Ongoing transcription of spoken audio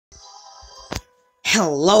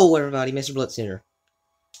Hello everybody, Mr. Blitz here.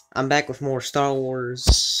 I'm back with more Star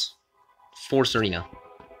Wars Force Arena.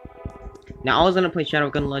 Now I was gonna play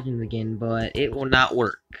Shadowgun Legends again, but it will not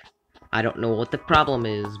work. I don't know what the problem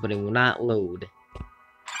is, but it will not load.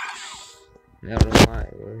 I don't know why.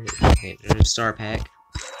 Okay, there's a star pack.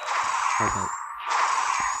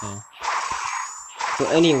 Yeah. So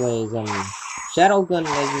anyways, Shadowgun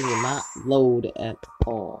Legends will not load at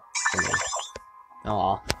all.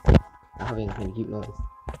 Aw. I'm having a cute noise.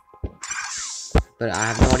 But I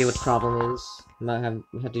have no idea what the problem is. We have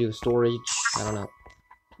to do with storage. I don't know.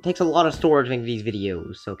 It takes a lot of storage to make these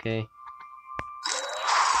videos, okay?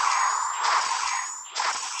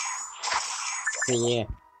 So yeah.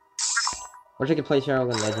 Wish I could play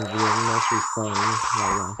Shadowgun Legends video. Mostly fun.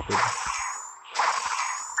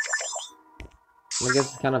 I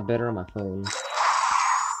guess it's kind of better on my phone.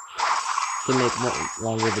 Can make more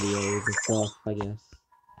longer videos and stuff, I guess.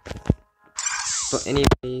 But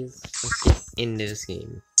anyways, let's get into this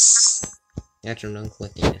game. After I'm done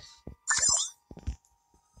collecting this.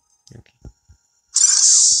 Okay.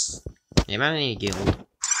 Yeah, am I in a guild?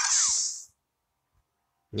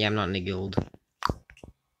 Yeah, I'm not in a guild.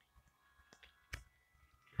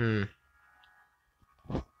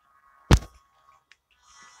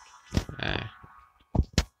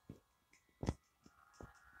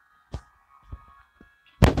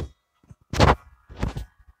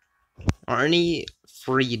 Are any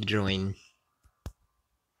free to join?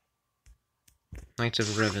 Knights of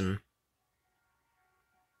Revan.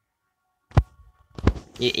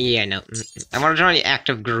 Yeah, no. I want to join the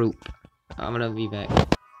active group. I'm gonna be back.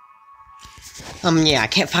 Yeah, I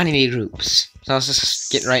can't find any groups. So let's just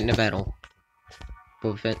get right into battle.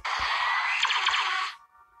 Boba Fett.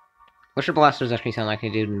 What should blasters actually sound like they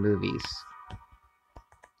do in movies?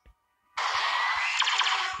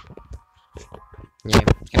 Yeah,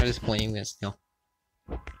 kind of disappointing, but still.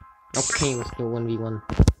 Okay, let's go 1v1.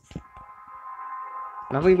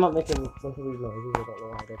 Now we might make a bunch of these noises, I don't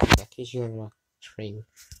know how to in case you're on a train.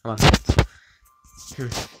 Come on.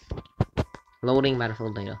 Loading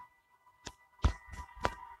battlefield data.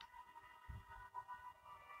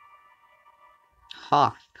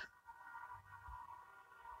 Hoth.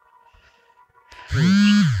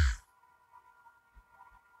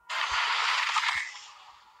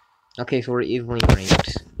 Okay, so we're evenly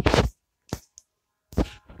ranked.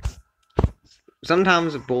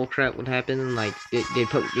 Sometimes bullcrap would happen, like they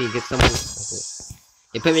put me against someone.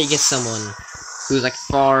 They put me against someone who's like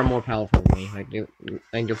far more powerful than me. Like they'll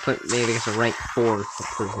put me against a rank 4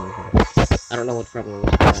 person. I don't know what the problem was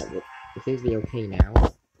with that, but it seems to be okay now.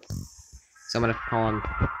 So I'm gonna call on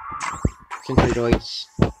Century Droids.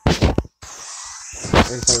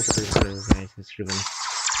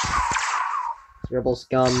 Rebel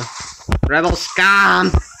scum. Rebel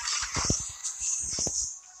scum!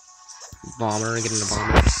 Bomber, get in the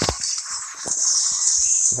bomber. Of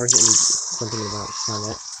course, it needs something about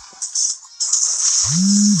combat.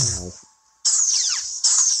 Ow.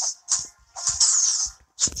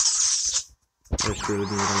 We're screwed,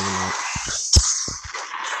 and we don't even know it.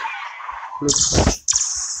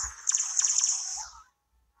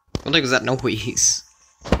 What the heck was that noise?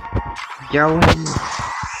 Going!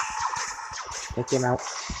 Take him out.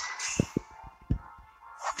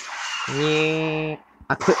 Yeah.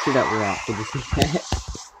 I clipped through that rock, did you see that?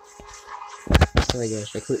 Oh my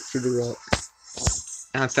gosh, I clipped through the rock.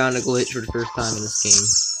 I found a glitch for the first time in this game.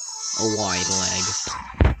 A wide lag.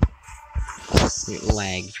 It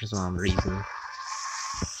lagged for some reason.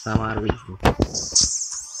 Some odd reason.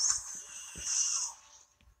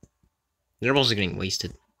 The rebels are getting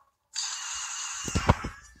wasted.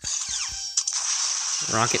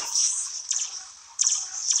 Rocket.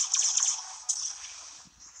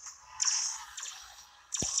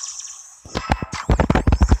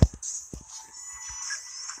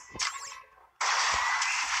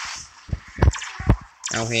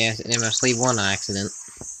 Oh yeah, I must leave one accident.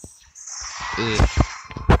 Ugh.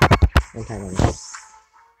 I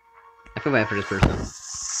feel bad for this person.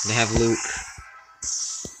 They have Luke.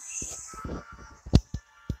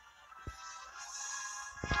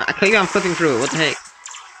 I tell you I'm flipping through it, what the heck?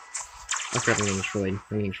 Oh crap, I'm getting destroyed.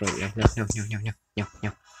 I'm getting destroyed. No.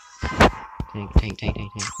 Tank.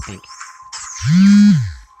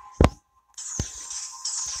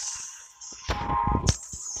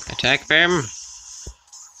 Attack them!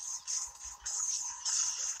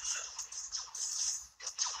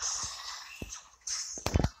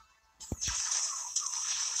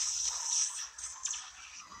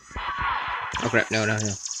 Oh crap, no.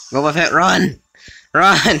 Boba Fett, run!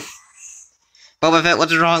 Run! Boba Fett,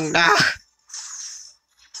 what's wrong? Ah!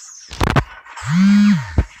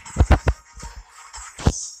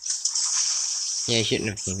 Yeah, he shouldn't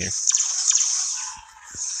have came here.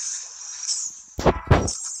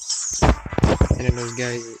 And then those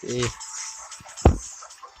guys,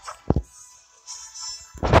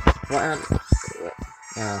 What?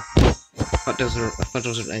 I thought those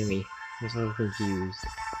were enemy. I was a little confused.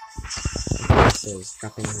 There's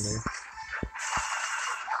dropping in there.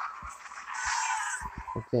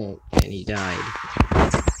 Okay, and he died.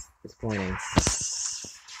 Disappointing.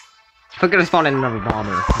 If I could have spawned in another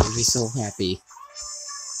bomber, I would be so happy.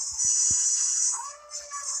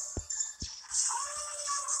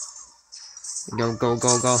 Go, go,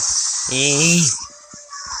 go, go.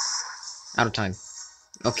 Out of time.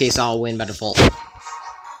 Okay, so I'll win by default.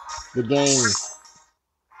 Good game.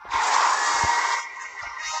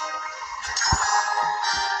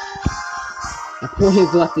 I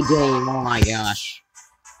pointed left the game, oh my gosh.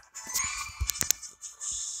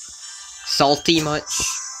 Salty much?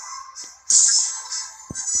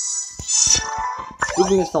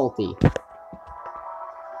 Speaking of salty.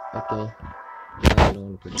 Okay.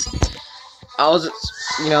 I was,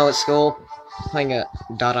 at school, playing a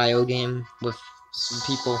 .io game with some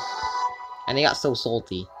people, and they got so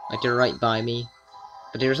salty. Like, they're right by me,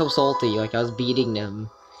 but they were so salty, like, I was beating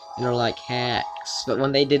them, and they're like hacks. But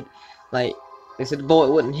when they did, like, they said the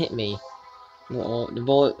bullet wouldn't hit me. Well, the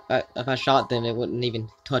bullet, if I shot them, it wouldn't even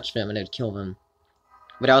touch them, and it would kill them.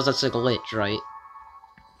 But that was just a glitch, right?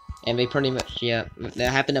 And they pretty much, yeah,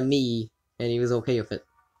 that happened to me, and he was okay with it.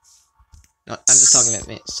 I'm just talking about,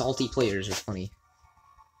 man, salty players are funny.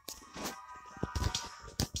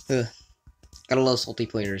 Ugh. Gotta love salty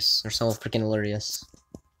players. They're so freaking hilarious.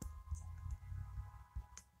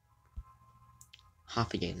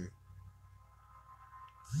 Hop again.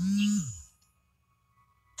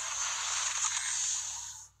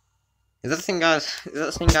 Is that the same guy? Is that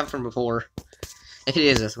the same guy from before? If it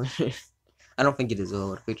is, that's I don't think it is.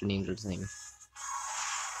 Oh, the picture names are the same.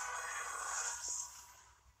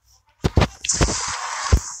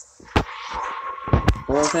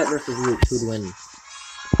 Boba Fett versus Luke, who'd win?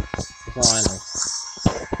 That's all I know.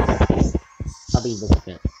 I'll be Boba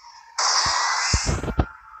Fett.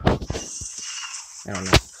 I don't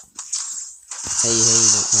know. Hey,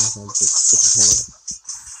 don't come home to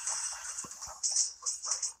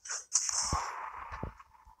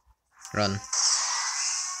Run.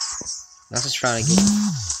 Let's just try to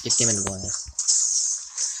get him into blast.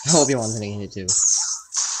 I hope Obi-Wan's gonna get it too.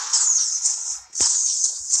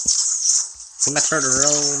 Come back to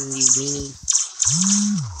Rome, you weenie.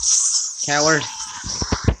 Coward.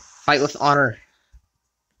 Fight with honor.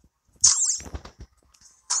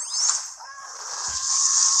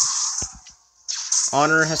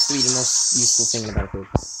 Honor has to be the most useful thing in Battlefield.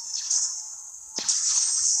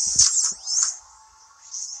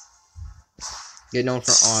 Get known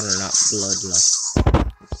for honor, not bloodlust.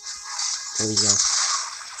 There we go.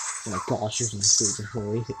 Oh my gosh, you're so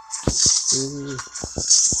great.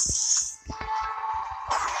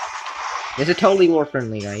 This is totally war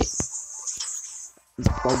friendly, right?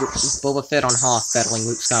 Boba Fett on Hoth battling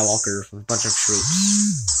Luke Skywalker with a bunch of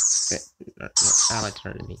troops. Allied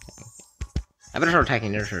turret to me. I better start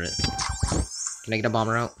attacking their turret. Can I get a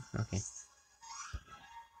bomber out? Okay.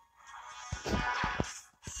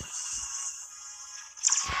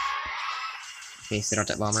 Okay, sit out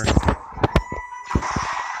that bomber.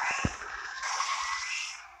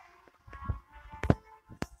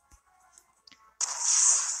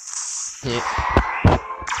 Hit.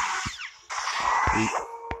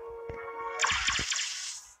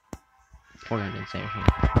 Poor guy didn't say anything.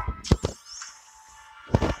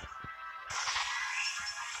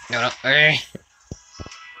 No, okay.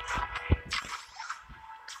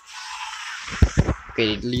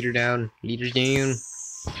 Okay, leader down. Leader's down.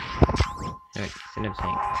 Alright, send him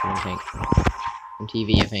tank. Send him tank.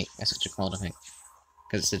 MTV, I think. That's what you're called, I think.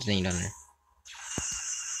 Because it's the name down there.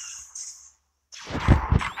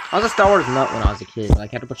 I was a Star Wars nut when I was a kid.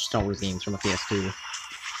 Like, I had a bunch of Star Wars games from a PS2.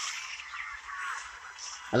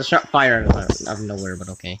 I just shot fire out of nowhere, but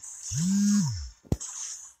okay.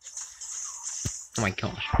 Oh my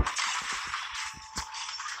gosh.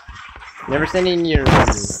 Never send in your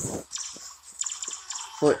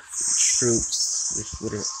foot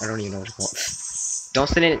troops. I don't even know what to call it. Don't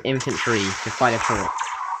send in infantry to fight a turret.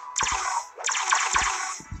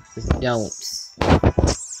 Just don't.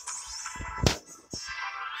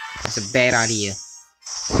 That's a bad idea.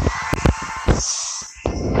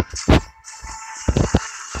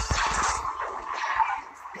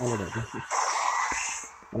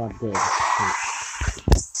 I'm not dead.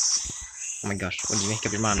 Oh my gosh, what did you make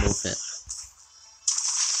up your mind with it?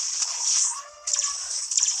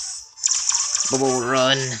 Bubble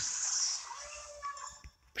run.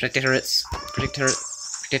 Protect the turrets. Protect turret.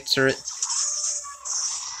 Protect turret.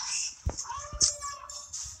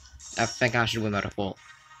 I think I should win by default.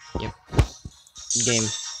 Yep. Game.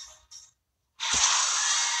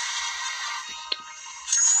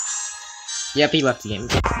 Yep, he left the game.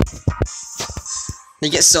 They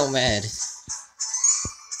get so mad.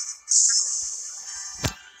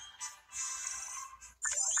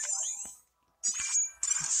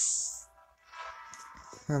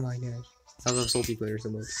 Oh my gosh. I love multiplayer so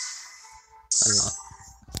much. I don't know.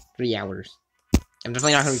 3 hours. I'm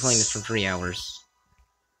definitely not gonna be playing this for 3 hours.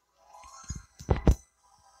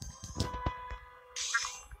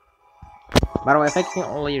 By the way, I think I can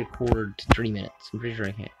only record 3 minutes. I'm pretty sure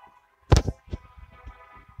I can.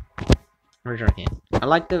 Pretty sure I can. I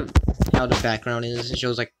like how the background is. It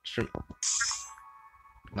shows like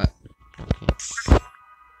what? Okay.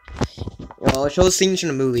 Well, it shows scenes from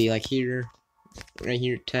the movie, like here, right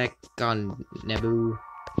here, Attack on Naboo.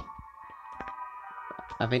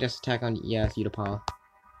 I think that's Attack on Utapau.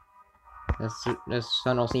 That's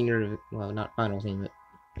final scene, or well, not final scene, but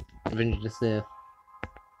Revenge of the Sith.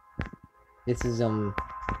 This is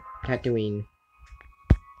Tatooine.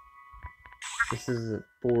 This is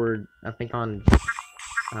Ford, I think on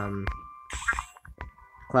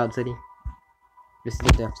Cloud City. This is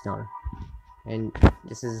the Death Star. And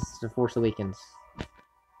this is The Force Awakens.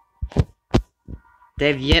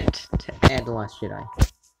 They've yet to add The Last Jedi.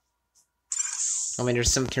 I mean,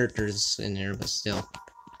 there's some characters in there, but still.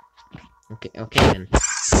 Okay, then.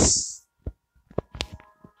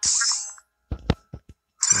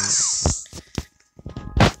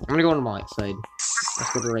 I'm gonna go on the light side.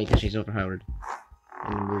 Let's go to Rey because she's overpowered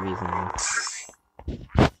in the movies anyway.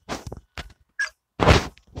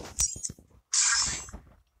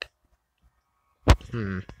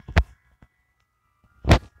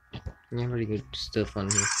 Yeah, pretty good stuff on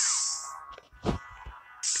here.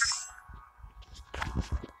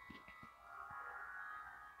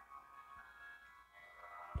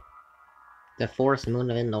 The Forest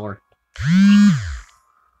Moon of Endor.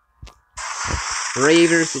 Rey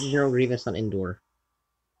vs. General Grievous on Endor.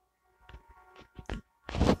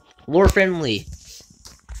 War friendly.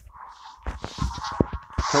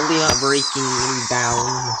 Totally not breaking any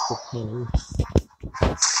down with him.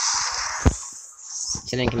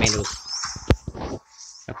 Send in commandos.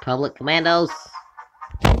 Republic commandos.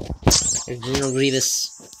 There's General Grievous.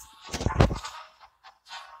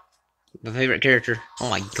 My favorite character. Oh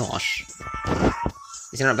my gosh.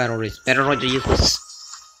 These are not battle droids. Battle droids are useless.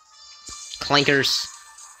 Clankers.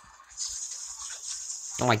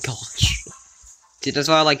 Oh my gosh. Dude, that's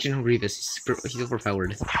why I like General Grievous. He's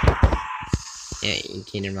overpowered. Yeah,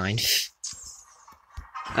 okay, never mind.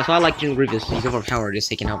 That's why I like General Grievous. He's overpowered. He's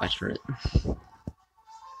taken out by turret.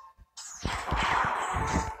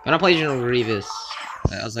 When I play General Grievous,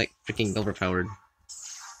 I was like freaking overpowered.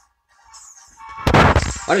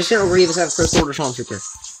 Why does General Grievous have a First Order Stormtrooper?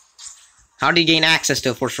 How did he gain access to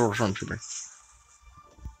a First Order Stormtrooper?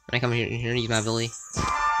 When I come here and use my ability?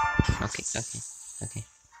 Okay.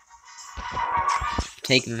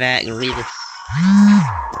 Take that, Grievous.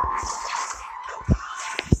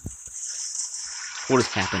 What is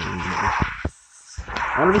happening here?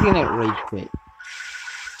 I wonder if we can get rage quit.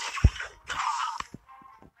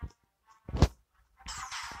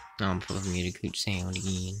 No, I'm probably gonna good sound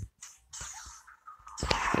again.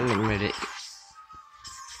 Wait a minute.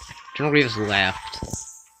 General Grievous left.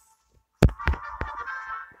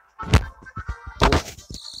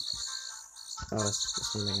 Oh,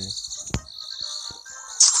 it's something else.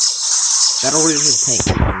 Battle Grievous is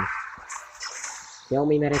tank. Kill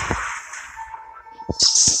me, medic.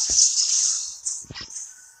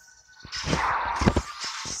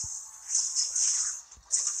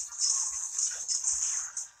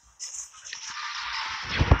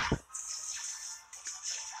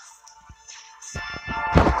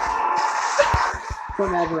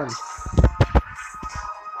 Come over him.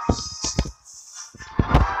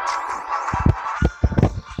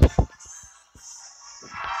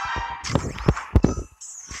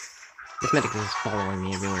 This medic is following me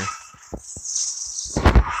everywhere.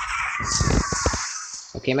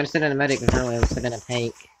 Okay, I'm gonna send in a medic, and apparently I'm sending in a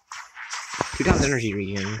tank. 2 times energy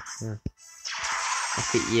regen. Yeah.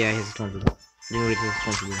 Okay, yeah, he's a stormtrooper. You know what it is,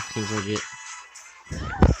 stormtrooper. Seems legit.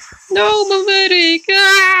 No, my medic!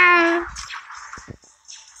 Ah!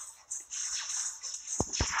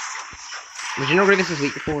 Was General Grievous this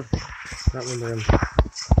week before? I don't remember him.